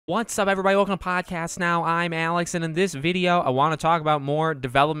What's up, everybody? Welcome to Podcast Now. I'm Alex, and in this video, I want to talk about more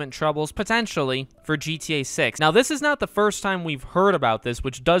development troubles, potentially, for GTA 6. Now, this is not the first time we've heard about this,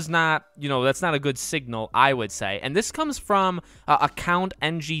 which does not, that's not a good signal, I would say. And this comes from Account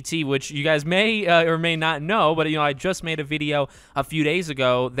NGT, which you guys may or may not know, but, I just made a video a few days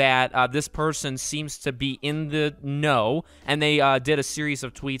ago that this person seems to be in the know, and they did a series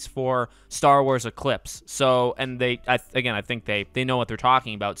of tweets for Star Wars Eclipse. So, and I think they know what they're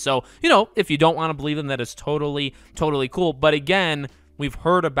talking about. So, if you don't want to believe them, that is totally cool. But again, we've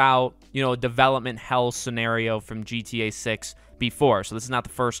heard about, a development hell scenario from GTA 6 before. So this is not the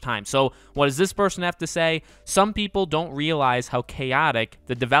first time. So what does this person have to say? Some people don't realize how chaotic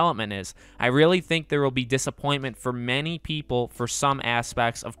the development is. I really think there will be disappointment for many people for some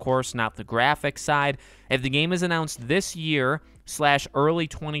aspects. Of course, not the graphics side. If the game is announced this year / early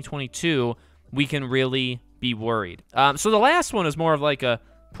 2022, we can really be worried. So the last one is more of like a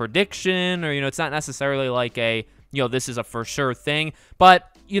prediction, or it's not necessarily like a this is a for sure thing, but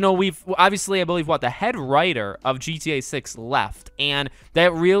we've obviously, I believe, the head writer of GTA 6 left, and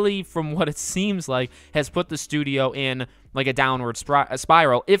that really, from what it seems like, has put the studio in like a downward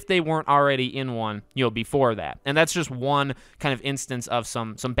spiral if they weren't already in one before that. And that's just one kind of instance of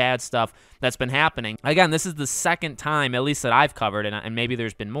some bad stuff that's been happening. Again, this is the second time, at least that I've covered, and maybe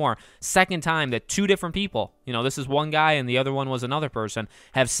there's been more, second time that two different people, this is one guy and the other one was another person,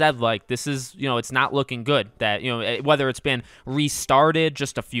 have said like, this is, it's not looking good, that, whether it's been restarted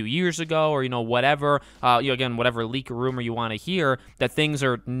just a few years ago or, whatever, again, whatever leak or rumor you want to hear, that things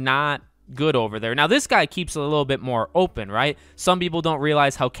are not good over there. Now, this guy keeps it a little bit more open, right? Some people don't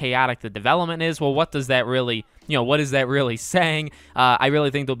realize how chaotic the development is. Well, what does that really, what is that really saying? I really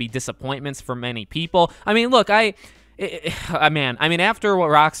think there'll be disappointments for many people. I mean, look, after what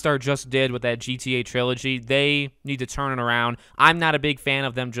Rockstar just did with that GTA trilogy, they need to turn it around. I'm not a big fan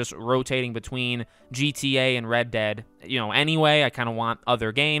of them just rotating between GTA and Red Dead, anyway. I kind of want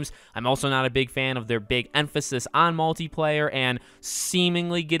other games. I'm also not a big fan of their big emphasis on multiplayer and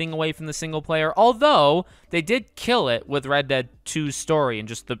seemingly getting away from the single player, although they did kill it with Red Dead 2's story and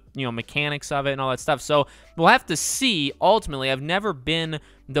just the, mechanics of it and all that stuff. So we'll have to see. Ultimately, I've never been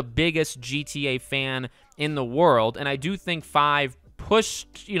the biggest GTA fan in the world, and I do think 5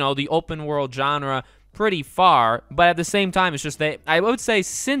 pushed, the open world genre pretty far, but at the same time, it's just that I would say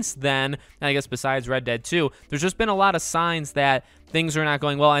since then, and I guess besides Red Dead 2, there's just been a lot of signs that things are not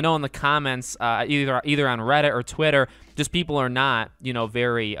going well. I know in the comments, either on Reddit or Twitter, just people are not,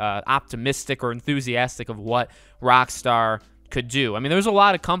 very optimistic or enthusiastic of what Rockstar could do. I mean, there's a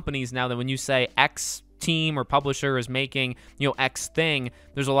lot of companies now that when you say X team or publisher is making, X thing,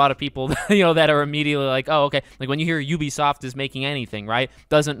 there's a lot of people, that are immediately like, oh, okay. Like when you hear Ubisoft is making anything, right?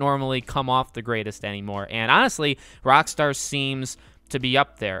 Doesn't normally come off the greatest anymore. And honestly, Rockstar seems to be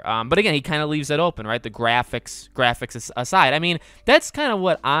up there. But again, he kind of leaves it open, right? The graphics aside. I mean, that's kind of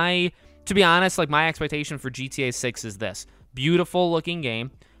what to be honest, like my expectation for GTA 6 is this. Beautiful looking game.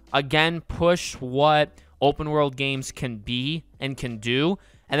 Again, push what open world games can be and can do.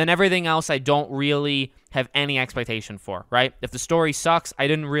 And then everything else I don't really have any expectation for, right? If the story sucks, I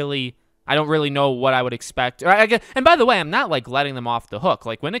don't really know what I would expect. And by the way, I'm not like letting them off the hook.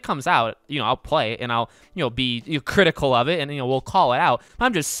 Like when it comes out, I'll play it and I'll, be critical of it and, we'll call it out.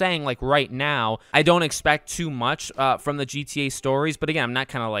 I'm just saying like right now, I don't expect too much from the GTA stories. But again, I'm not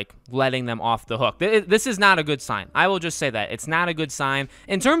kind of like letting them off the hook. This is not a good sign. I will just say that. It's not a good sign.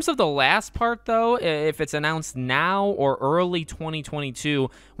 In terms of the last part though, if it's announced now or early 2022,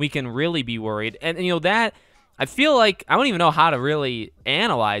 we can really be worried. And, that... I feel like I don't even know how to really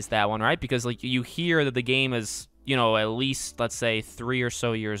analyze that one, right? Because like you hear that the game is, at least, let's say 3 or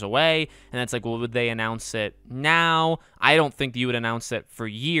so years away. And it's like, well, would they announce it now? I don't think you would announce it for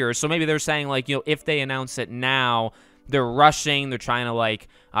years. So maybe they're saying like, if they announce it now, they're rushing. They're trying to like,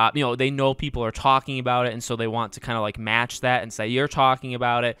 they know people are talking about it. And so they want to kind of like match that and say, you're talking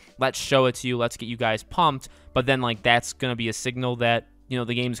about it. Let's show it to you. Let's get you guys pumped. But then like, that's going to be a signal that,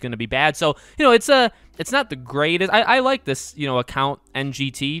 the game's going to be bad. So, it's not the greatest. I like this, account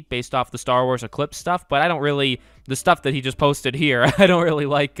NGT based off the Star Wars Eclipse stuff, but I don't really, the stuff that he just posted here, I don't really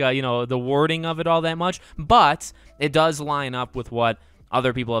like, the wording of it all that much, but it does line up with what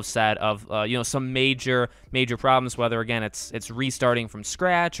other people have said of, some major problems, whether, again, it's restarting from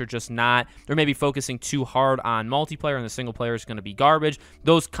scratch or just not, or maybe focusing too hard on multiplayer and the single player is going to be garbage.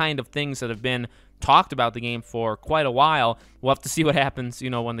 Those kind of things that have been talked about the game for quite a while. We'll have to see what happens,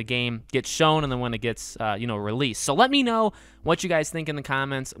 when the game gets shown and then when it gets, released. So let me know what you guys think in the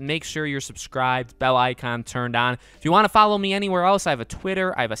comments. Make sure you're subscribed, bell icon turned on. If you want to follow me anywhere else, I have a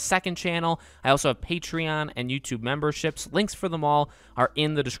Twitter, I have a second channel. I also have Patreon and YouTube memberships. Links for them all are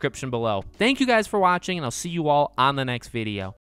in the description below. Thank you guys for watching, and I'll see you all on the next video.